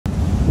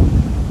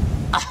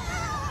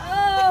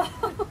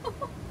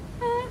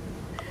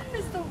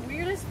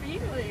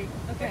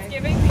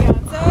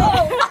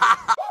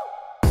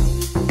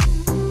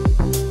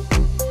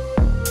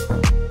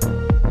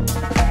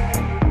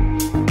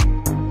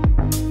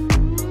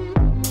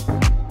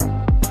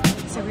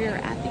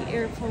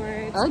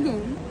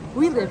again.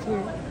 We live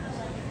here.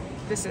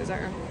 This is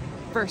our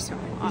first home,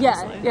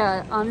 honestly.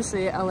 Yeah,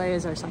 honestly, LA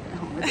is our second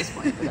home at this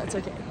point, but that's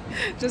okay.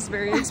 Just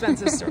very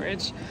expensive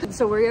storage.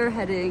 So we are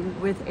heading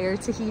with Air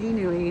Tahiti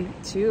Nui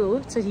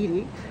to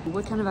Tahiti.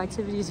 What kind of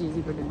activities do you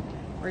think we're doing?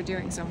 We're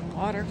doing some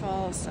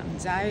waterfalls, some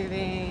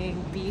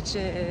diving,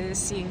 beaches,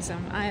 seeing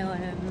some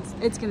islands.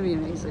 It's gonna be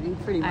amazing,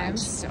 pretty much. I'm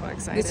so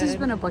excited. This has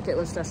been a bucket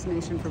list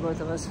destination for both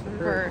of us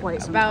for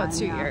quite some time about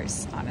 2 now.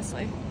 years,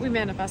 honestly. We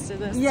manifested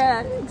this.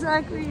 Yeah,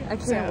 exactly. I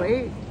can't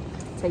wait.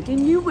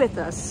 Taking you with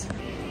us.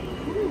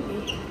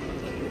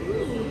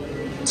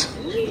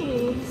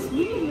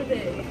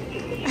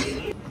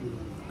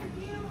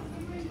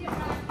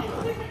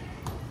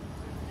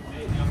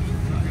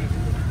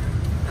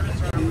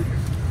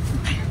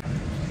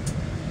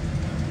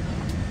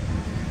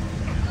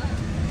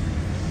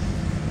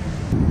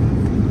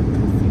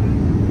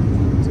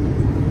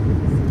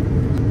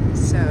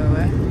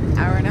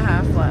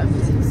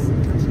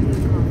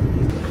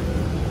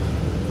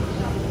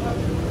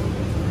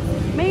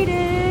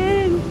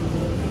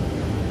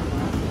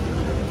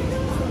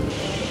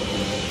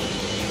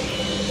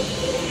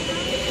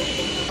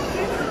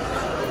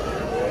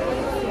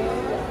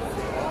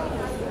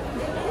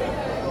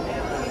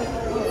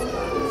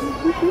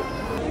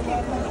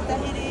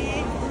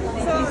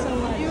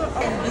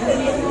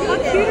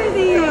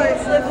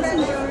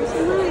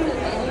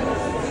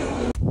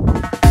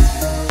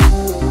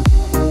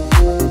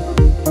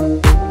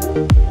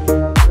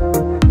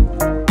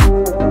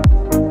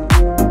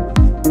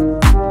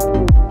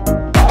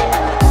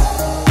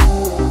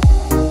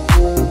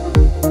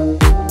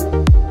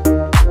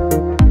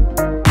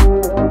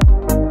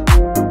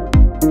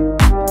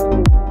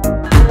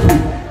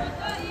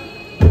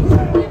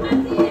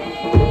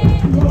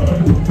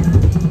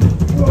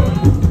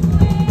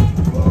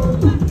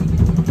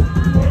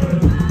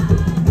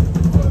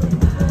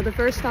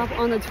 First stop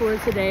on the tour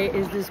today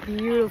is this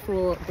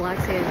beautiful black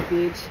sand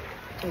beach.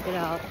 Check it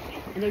out.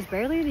 And there's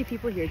barely any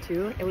people here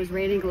too. It was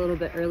raining a little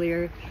bit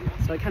earlier,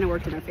 so it kind of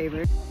worked in our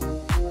favor.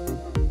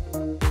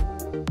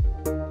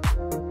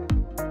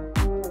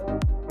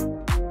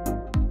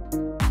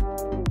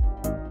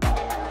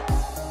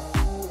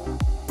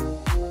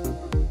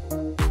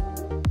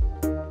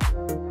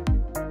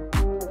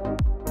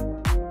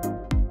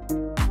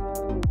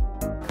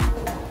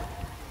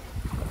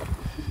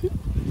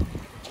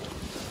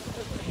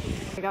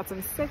 I got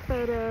some sick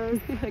photos.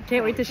 I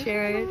can't wait to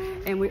share it.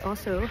 And we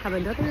also have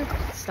another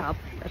stop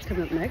that's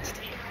coming up next.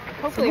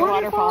 Hopefully a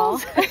waterfall.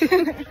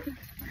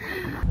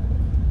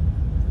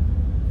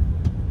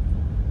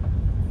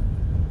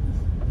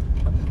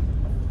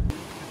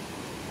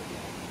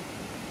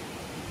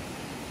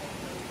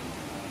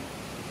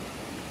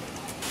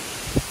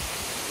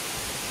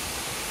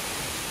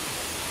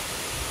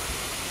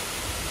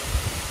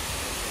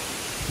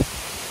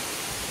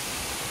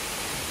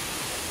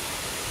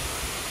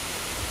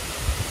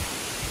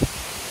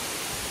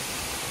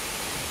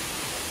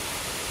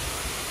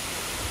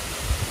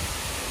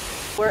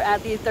 We're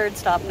at the third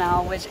stop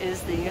now, which is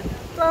the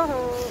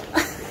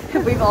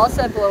blowhole. We've all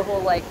said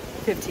blowhole like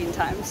 15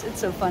 times.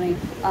 It's so funny.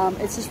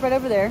 It's just right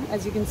over there,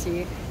 as you can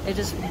see. It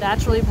just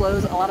naturally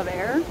blows a lot of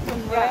air.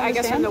 Yeah, I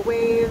guess from the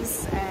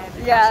waves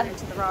and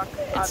into the rock,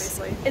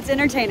 obviously. It's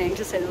entertaining,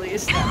 to say the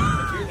least. If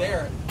you're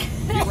there,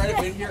 you right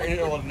up in here and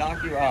it will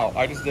knock you out.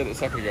 I just did it a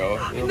second ago.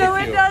 No,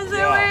 it doesn't.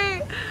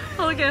 Wait.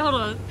 Okay, hold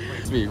on.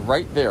 It's me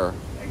right there.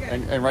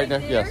 Okay. And right there,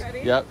 yes.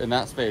 Ready? Yep, in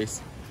that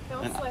space.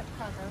 Don't slip,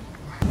 Coco.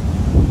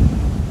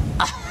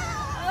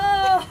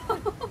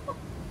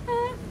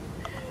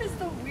 It's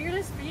the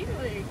weirdest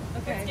feeling.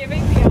 Okay. It's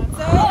giving Beyonce.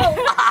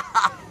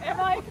 Oh. Am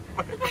I?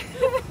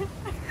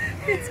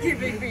 It's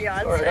giving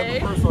Beyonce. Sorry, that's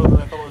the first one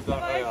that I thought was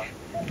that way.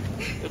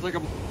 It's like a...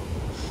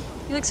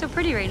 You look so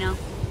pretty right now.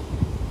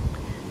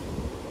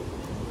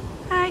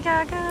 Hi,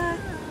 Gaga.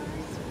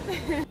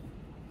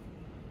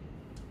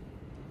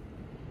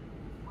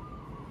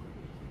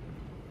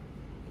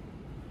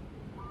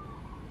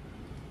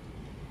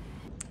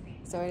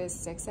 So it is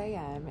 6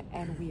 a.m.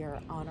 and we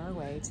are on our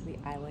way to the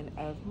island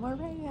of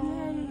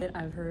Moorea. Yay.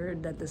 I've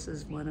heard that this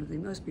is one of the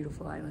most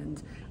beautiful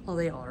islands. Well,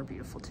 they all are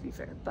beautiful, to be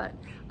fair, but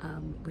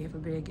we have a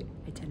big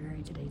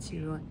itinerary today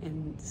too,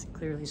 and it's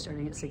clearly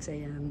starting at 6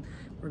 a.m.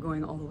 We're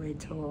going all the way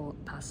till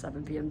past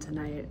 7 p.m.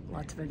 tonight.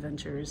 Lots of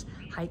adventures,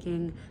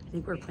 hiking. I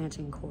think we're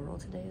planting coral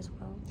today as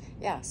well.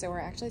 Yeah, so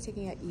we're actually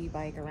taking an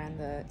e-bike around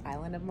the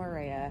island of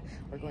Moorea.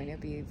 We're going to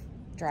be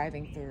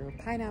driving through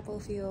pineapple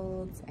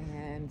fields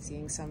and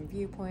seeing some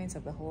viewpoints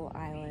of the whole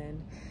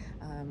island.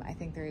 I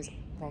think there's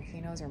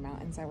volcanoes or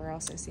mountains that we're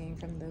also seeing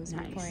from those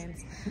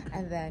viewpoints.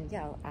 And then,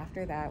 yeah,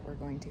 after that, we're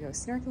going to go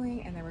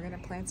snorkeling and then we're going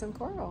to plant some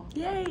coral.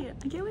 Yay,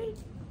 I can't wait.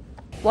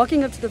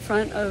 Walking up to the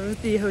front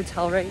of the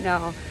hotel right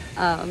now,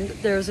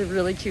 there's a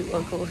really cute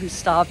local who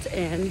stopped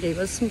and gave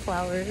us some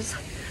flowers.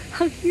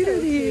 How cute are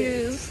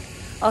these?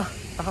 Oh,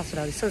 the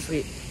hospitality is so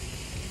sweet.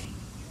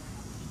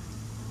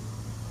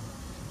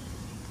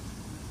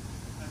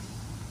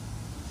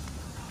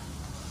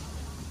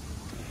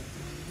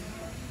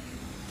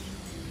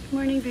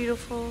 Morning,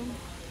 beautiful.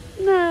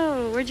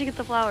 No, where'd you get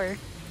the flower?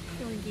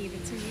 Someone gave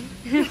it to me.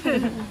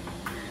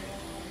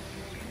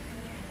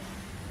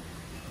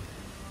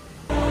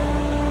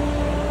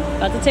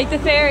 About to take the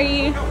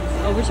ferry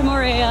over to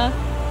Moorea.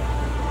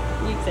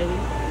 You excited?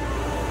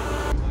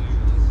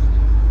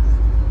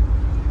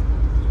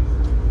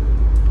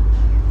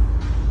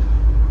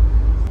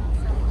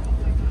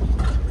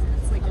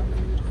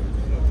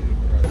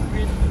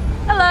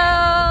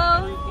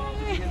 Hello!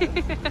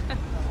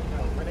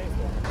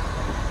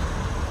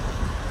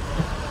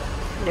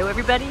 Hello,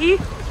 everybody.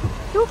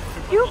 Yoop,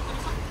 yoop.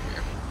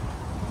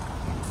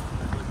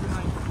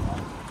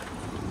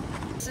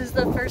 This is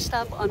the first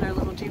stop on our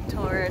little Jeep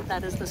tour.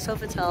 That is the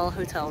Sofitel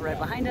Hotel right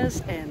behind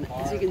us. And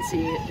as you can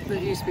see, the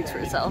view speaks for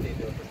itself.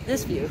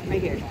 This view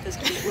right here, this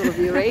cute little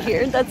view right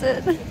here, that's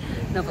it.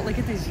 No, but look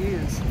at these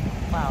views.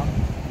 Wow.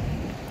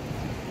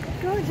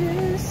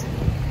 Gorgeous,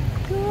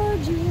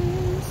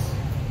 gorgeous.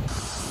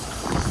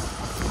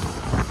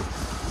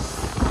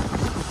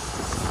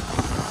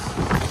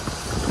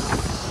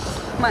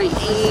 My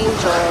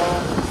angel.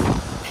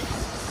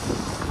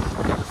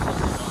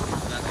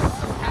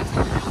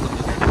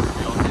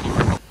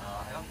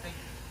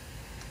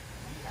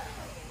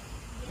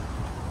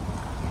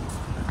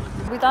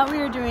 We thought we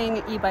were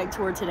doing e-bike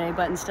tour today,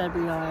 but instead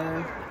we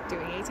are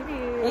Doing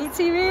ATVs.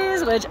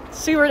 ATVs, which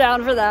super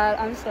down for that.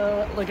 I'm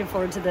so looking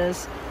forward to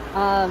this.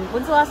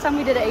 When's the last time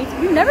we did an ATV?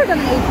 We've never done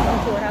an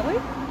ATV tour, have we?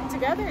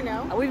 Together,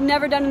 no? We've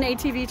never done an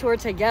ATV tour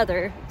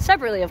together,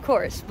 separately of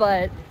course,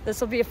 but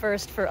this will be a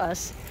first for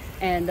us.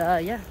 And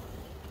yeah.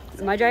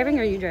 Am I driving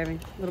or are you driving?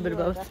 A little bit of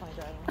both.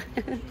 Definitely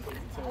driving.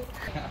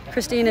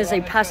 Christine is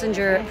a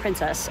passenger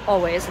princess,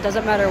 always. It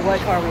doesn't matter what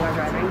car we are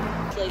driving.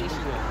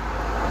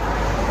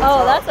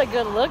 Oh, that's a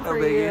good look for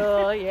you.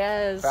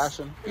 Yes.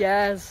 Fashion.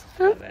 Yes.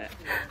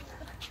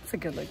 It's a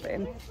good look,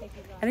 babe.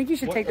 I think you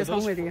should take this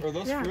home with you. Are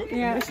those fruit?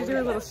 Yeah, we should do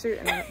a little shoot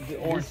in it. The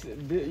orange. It's too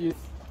big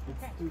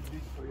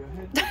for your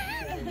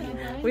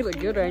head. We look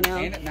good right now.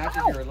 And it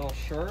matches your little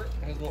shirt.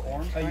 It has a little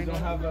orange. You kind don't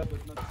of. have that,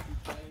 but not too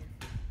tight.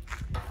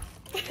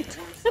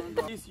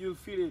 This you'll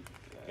feel it.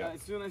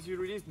 As soon as you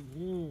release,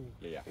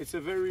 Yeah. it's a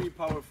very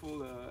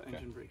powerful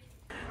engine brake.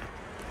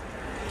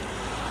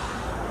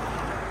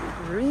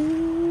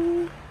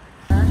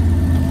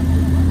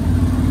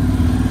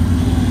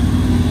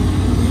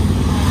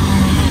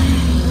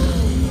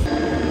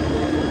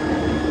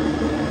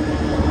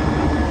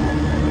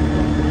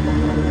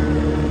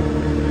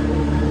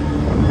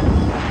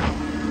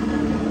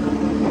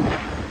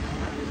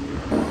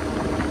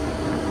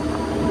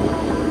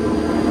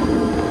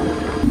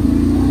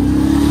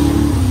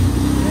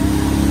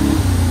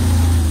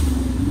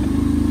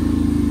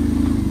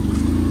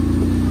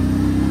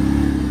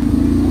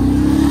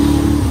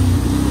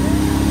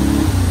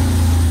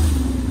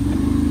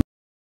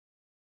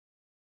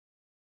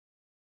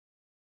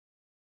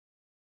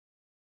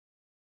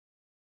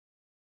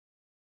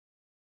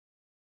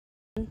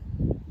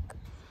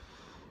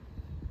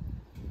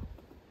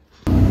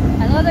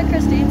 I love that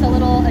Christine's a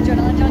little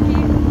adrenaline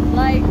junkie.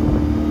 Like,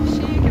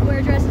 she can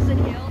wear dresses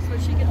and heels, but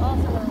she can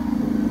also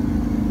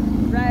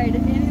ride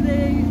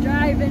anything,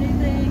 drive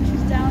anything.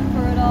 She's down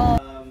for it all.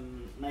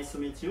 Nice to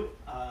meet you.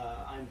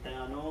 I'm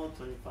Tahano,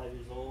 25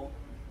 years old,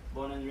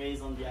 born and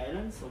raised on the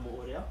island, so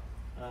Moorea.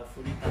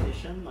 Fully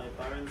Tahitian. My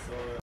parents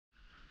are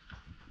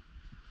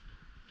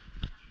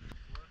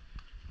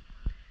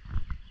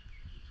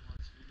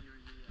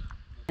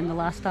And the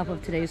last stop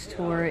of today's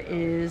tour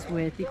is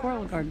with the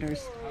coral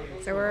gardeners.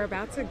 So we're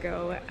about to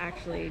go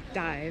actually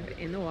dive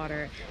in the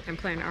water and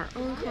plant our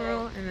own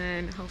coral, and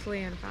then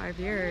hopefully in 5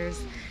 years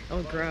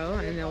it'll grow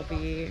and there'll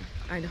be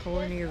a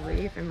whole new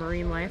reef and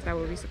marine life that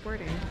we'll be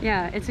supporting.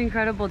 Yeah, it's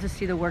incredible to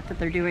see the work that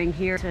they're doing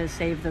here to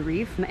save the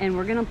reef. And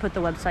we're gonna put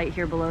the website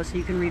here below so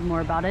you can read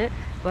more about it.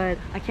 But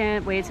I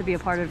can't wait to be a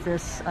part of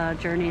this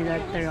journey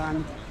that they're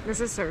on. This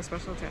is so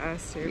special to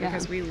us too,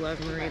 because we love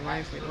marine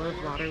life, we love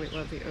water, we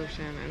love the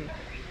ocean, and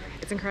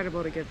it's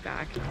incredible to give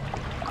back.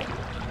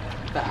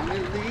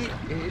 Finally,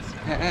 it's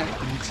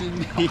happened to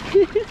me.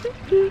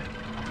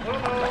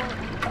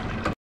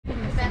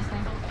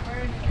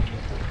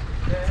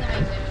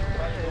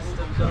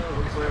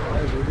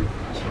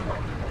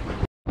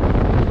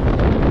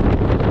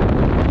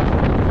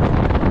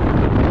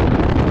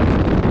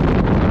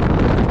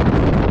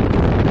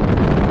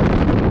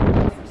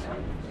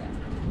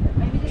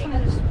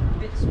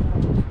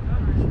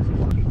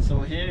 So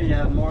here you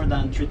have more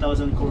than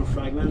 3,000 coral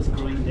fragments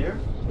growing there.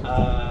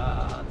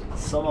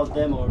 Some of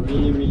them are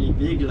really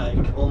big,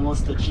 like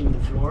almost touching the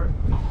floor.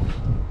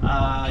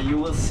 You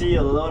will see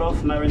a lot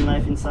of marine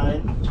life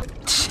inside.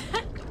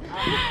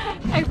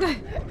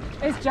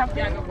 It's jumping.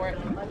 Yeah, go for it.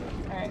 All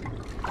right.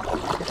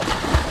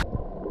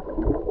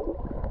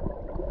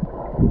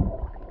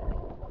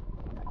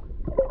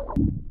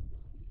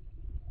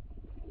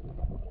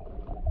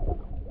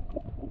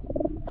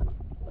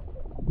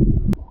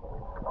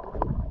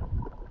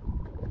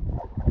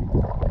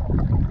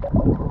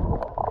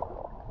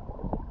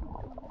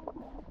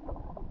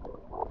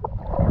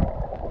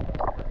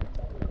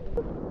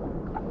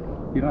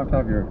 You don't have to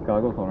have your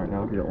goggles on right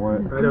now if you don't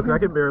want. I know, because I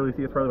can barely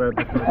see. It's probably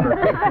why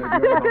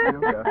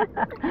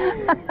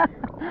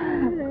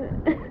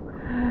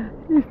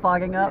He's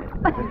fogging up.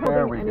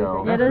 There we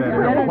go. It is.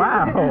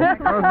 Wow.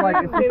 I was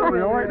like, is she for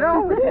real right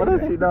now? What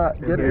is she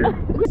not getting?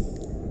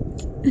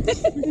 As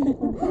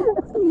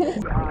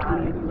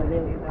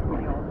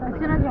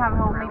soon as you have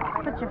home,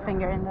 put your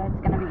finger in there.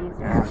 It's gonna be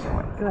easier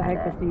afterwards. Go ahead,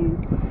 Christine.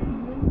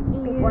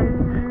 Pick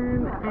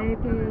one.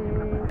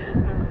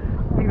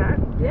 Like that?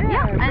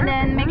 Yeah, and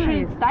then make sure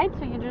it's tight,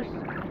 so you just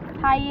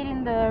tie it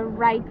in the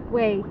right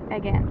way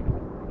again.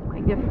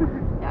 Like this.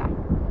 Yeah.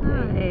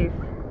 Nice.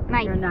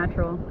 Nice. You're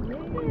natural.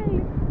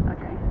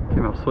 Okay. Okay,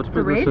 now switch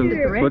a race? positions. Is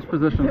it a race? Switch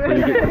positions so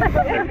you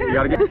get. You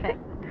gotta get. Perfect.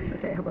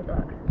 Okay, how about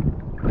that?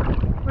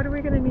 What are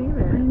we gonna name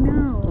it? I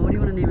know. What do you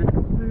want to name it? I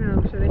don't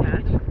know. Should they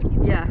hatch?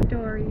 Yeah.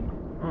 Dory.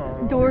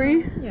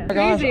 Dory? Yeah. Oh my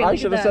gosh, Crazy, I look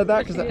should at have said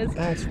that that. because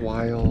that's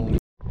wild.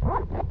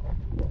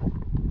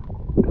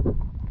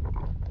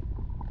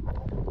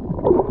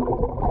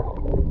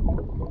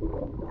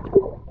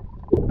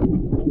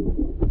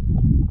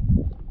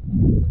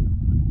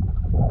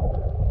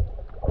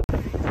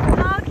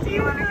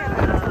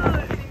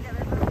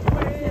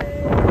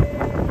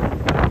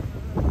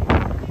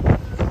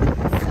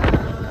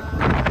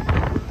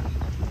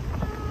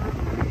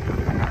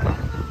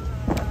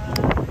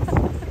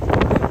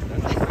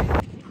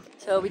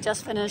 So we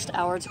just finished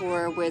our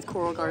tour with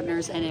coral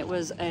gardeners and it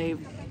was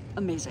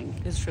amazing.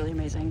 It was truly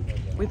amazing.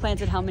 We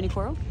planted how many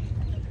coral?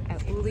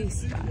 At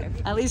least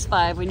 5. At least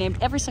 5. We named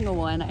every single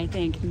one. I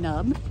think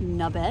Nub,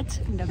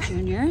 Nubbet, Nub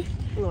Jr.,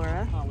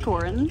 Laura.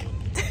 Corin.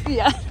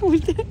 Yeah, we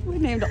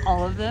named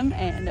all of them,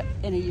 and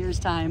in a year's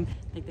time,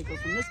 I think they go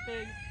from this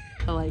big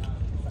to like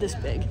this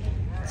big.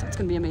 So it's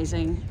gonna be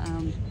amazing.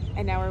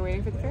 And now we're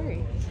waiting for the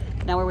ferry.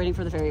 Now we're waiting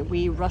for the ferry.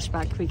 We rushed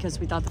back because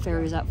we thought the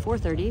ferry was at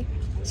 4:30,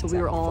 so we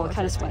were all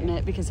kind of sweating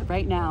it because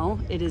right now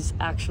it is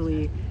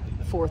actually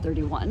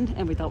 4:31,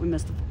 and we thought we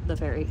missed the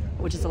ferry,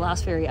 which is the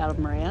last ferry out of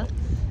Moorea.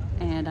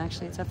 And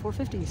actually it's at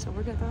 4:50, so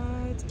we're good.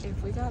 But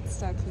if we got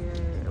stuck here,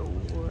 it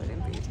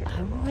wouldn't be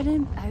terrible.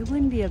 I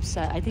wouldn't be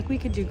upset. I think we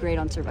could do great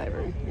on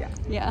Survivor. Yeah.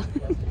 Yeah.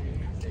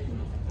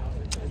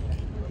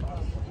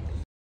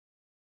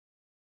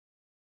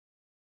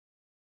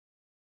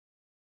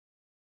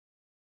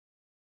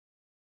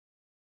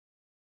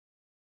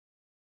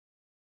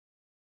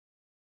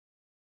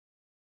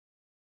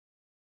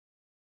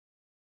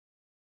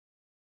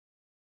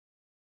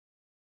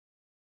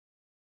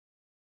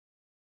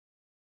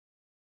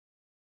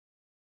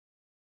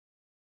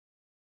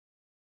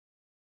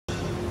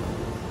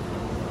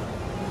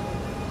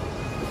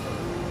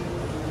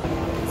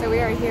 So we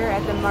are here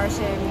at the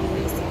Marché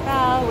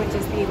Municipal, which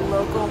is the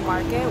local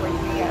market where you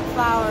can get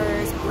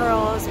flowers,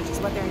 pearls, which is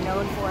what they're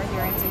known for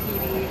here in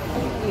Tahiti.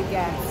 You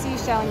get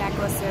seashell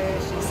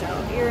necklaces, you sell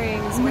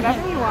earrings,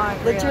 whatever you want.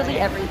 Literally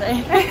really.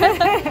 everything.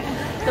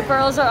 The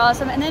pearls are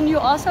awesome. And then you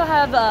also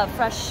have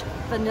fresh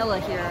vanilla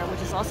here,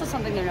 which is also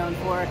something they're known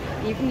for.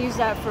 You can use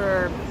that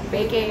for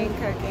baking,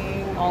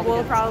 cooking. all the We'll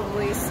goods.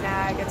 probably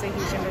snag a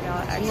Tahitian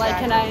vanilla extract. I'm like,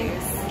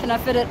 can I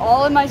fit it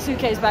all in my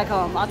suitcase back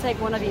home? I'll take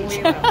one of each.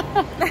 We will.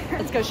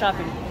 Let's go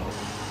shopping.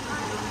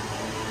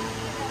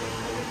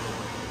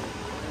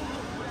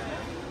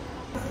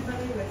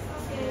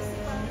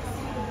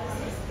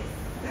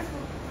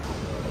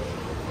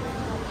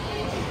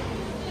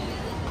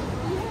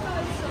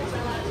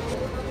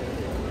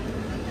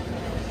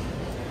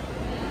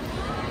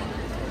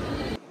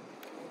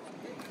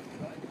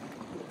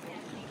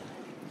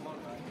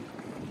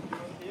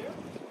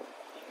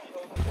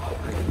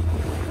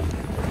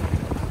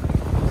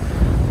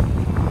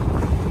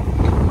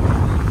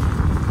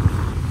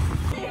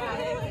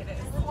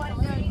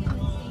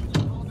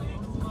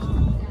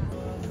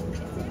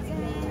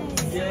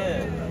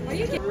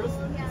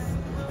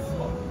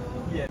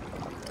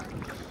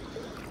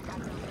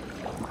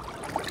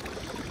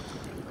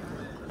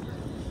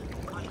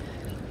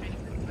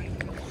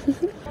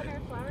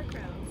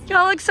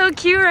 Y'all look so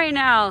cute right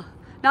now.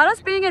 Not us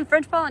being in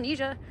French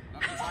Polynesia.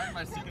 I'm inside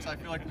my seat because I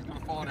feel like it's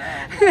gonna fall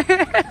down.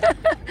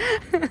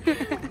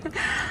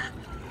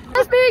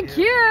 Us being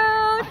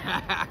cute.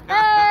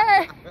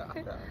 Hey.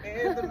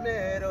 In the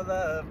middle of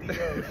the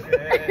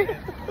ocean.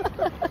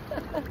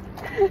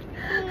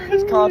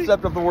 This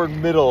concept of the word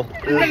middle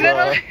is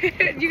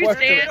You can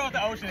say it.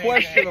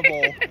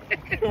 questionable.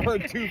 We're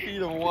in 2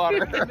 feet of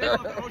water. Middle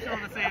of the ocean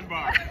on the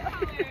sandbar.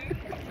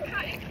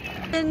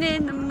 And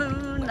in the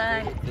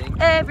moonlight,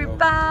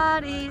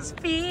 everybody's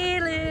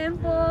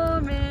feeling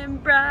warm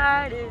and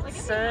bright.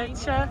 It's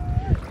such a...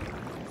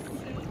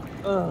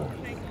 So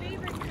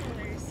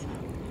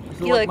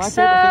You look my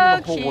so favorite thing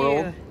in the whole cute.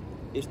 world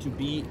is to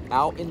be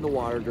out in the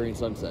water during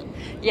sunset.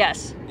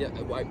 Yes. Yeah,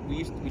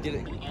 we did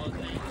it.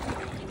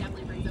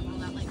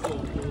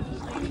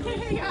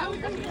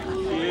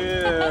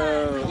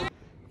 Yeah.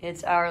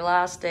 It's our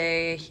last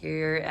day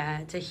here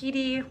at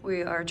Tahiti.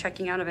 We are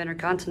checking out of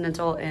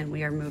Intercontinental and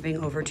we are moving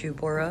over to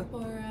Bora.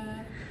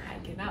 Bora, I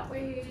cannot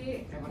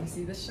wait. I want to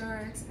see the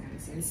sharks. I want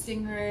to see the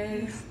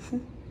stingrays.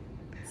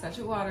 such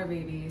a water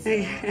baby, so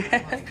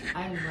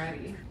I'm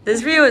ready.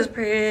 This view is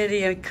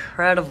pretty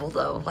incredible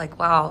though. Like,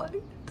 wow,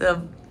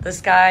 the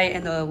sky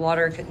and the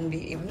water couldn't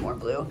be even more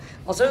blue.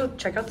 Also,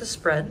 check out the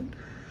spread.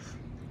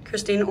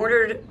 Christine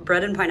ordered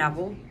bread and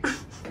pineapple.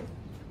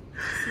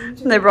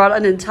 They brought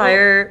an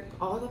entire...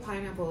 All the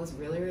pineapple is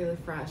really, really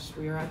fresh.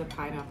 We were at the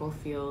pineapple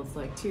fields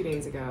like 2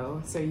 days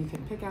ago, so you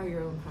can pick out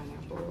your own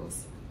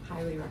pineapples.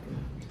 Highly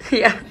recommend.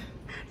 Yeah,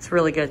 it's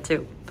really good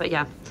too. But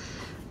yeah,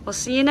 we'll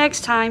see you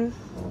next time.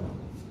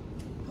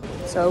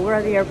 So we're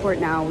at the airport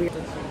now. We're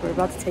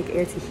about to take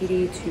Air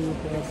Tahiti to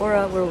Bora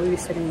Bora, where we'll be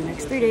spending the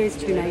next 3 days,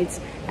 2 nights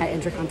at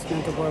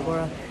Intercontinental Bora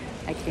Bora.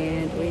 I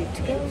can't wait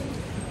to go.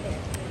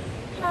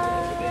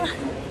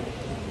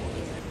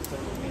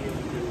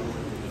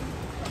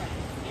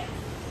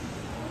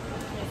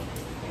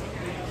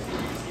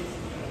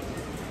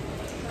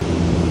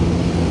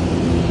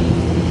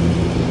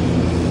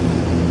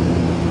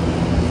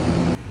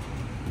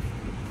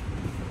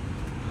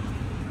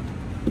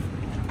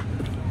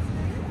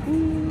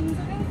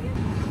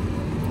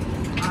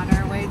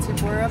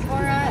 Bora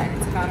Bora, and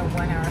it's about a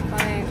 1-hour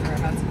flight. We're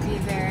about to be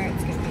there.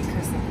 It's going to be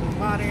crystal blue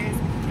waters.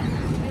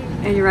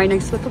 And you're right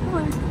next to the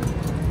propeller.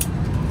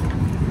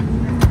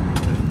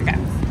 Okay.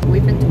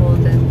 We've been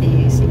told that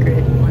the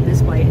secret on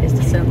this flight is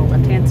to sit on the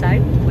left-hand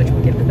side, which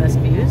will give the best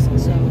views.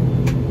 So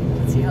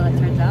let's see how that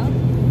turns out.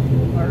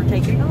 Or we're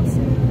taking off.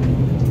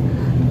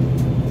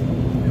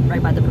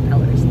 Right by the propeller.